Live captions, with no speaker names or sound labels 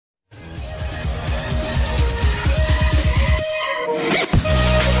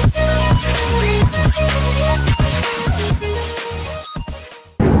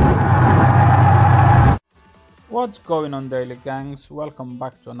What's going on, daily gangs? Welcome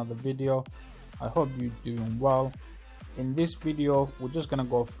back to another video. I hope you're doing well. In this video we're just gonna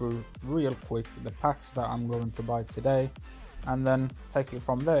go through real quick the packs that I'm going to buy today and then take it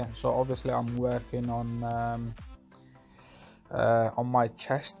from there. So obviously I'm working on my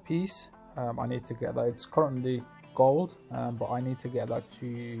chest piece. I need to get that. It's currently gold, but I need to get that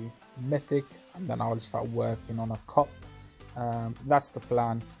to mythic and then I'll start working on a cup. That's the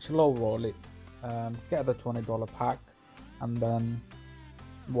plan. Slow roll it, get the $20 pack, and then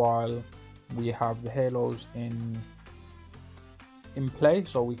while we have the halos in play,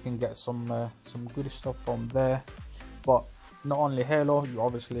 so we can get some good stuff from there. But not only halo, you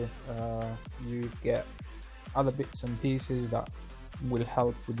obviously you get other bits and pieces that will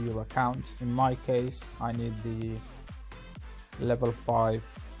help with your account. In my case, I need the level 5,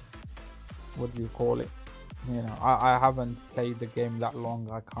 what do you call it, you know, I haven't played the game that long.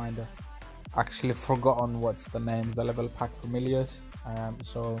 I kind of actually forgotten what's the name, the level pack familiars.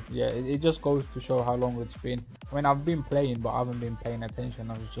 So yeah, it just goes to show how long it's been. I mean, I've been playing, but I haven't been paying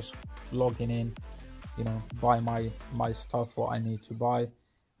attention. I was just logging in, you know, buy my stuff, what I need to buy,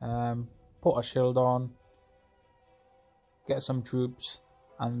 put a shield on, get some troops,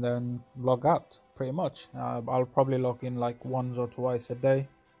 and then log out. Pretty much I'll probably log in like once or twice a day,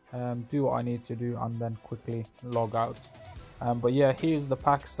 do what I need to do, and then quickly log out. But yeah, here's the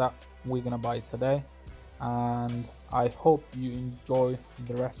packs that we're gonna buy today, and I hope you enjoy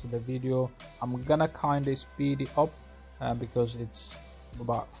the rest of the video. I'm gonna kind of speed it up because it's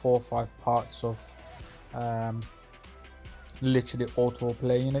about 4 or 5 parts of literally auto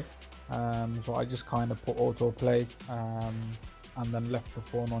playing it. So I just kind of put auto play and then left the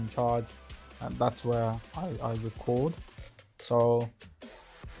phone on charge, and that's where I record. So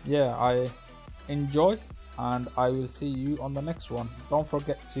yeah, I enjoy, and I will see you on the next one. Don't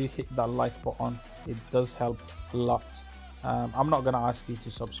forget to hit that like button, it does help a lot. I'm not gonna ask you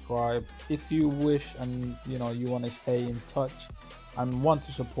to subscribe. If you wish and you know you want to stay in touch and want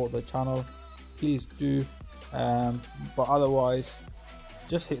to support the channel, please do, but otherwise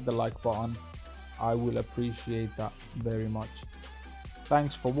just hit the like button. I will appreciate that very much.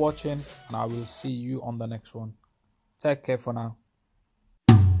 Thanks for watching, and I will see you on the next one. Take care for now.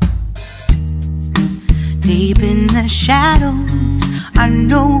 Deep in the shadows, I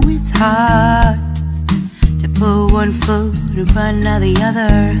know it's hard to put one foot in front of the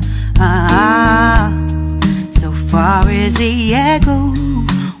other. So far as the echo,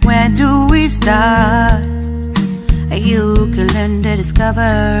 where do we start? You can learn to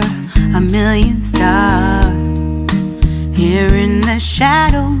discover a million stars. Here in the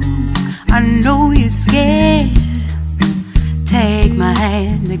shadows, I know you're scared. Take my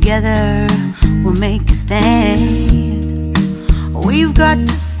hand, together we'll make a stand. We've got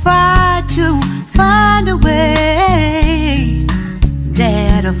to fight to find a way.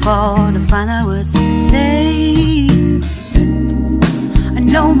 Dare to fall to find out what to say.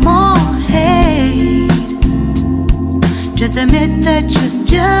 No more hate, just admit that you're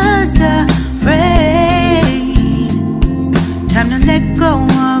just afraid. Time to let go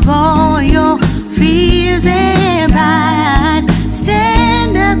of all your fears and pride.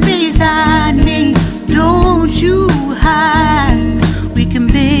 Stand up beside me, don't you hide. We can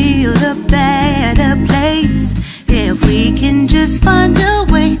build a better place. If we can just find a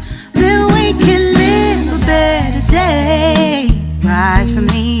way, then we can live a better day. Rise from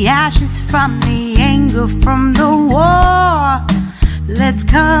the ashes, from the anger, from the war. Let's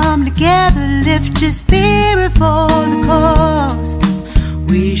come together, lift your spirit for the cause.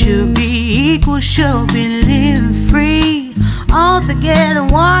 We should be equal, should be living free. All together,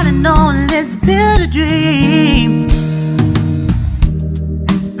 one and all, let's build a dream.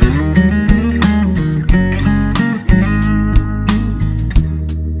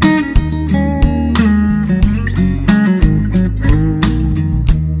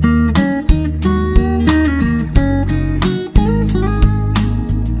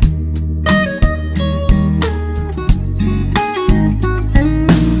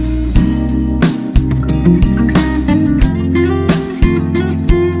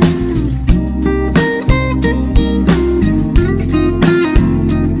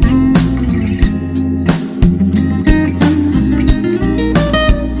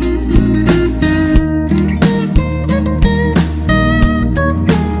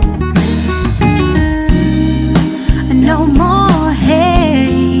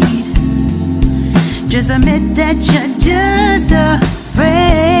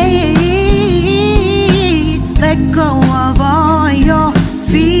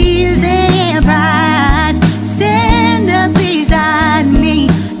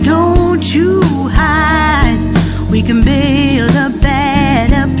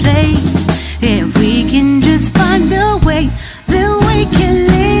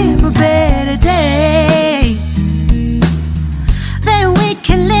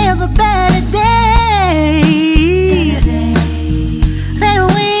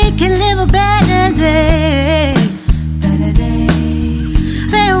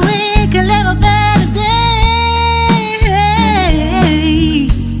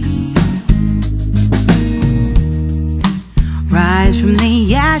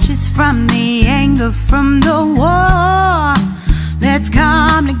 ashes, from the anger, from the war. Let's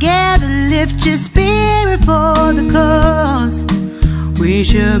come together, lift your spirit for the cause. We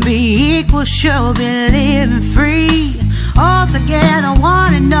should be equal, should be living free. All together,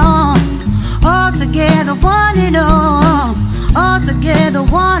 one and all. All together, one and all. All together,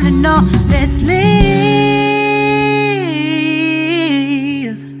 one and all. Let's live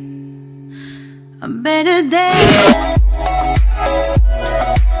a better day.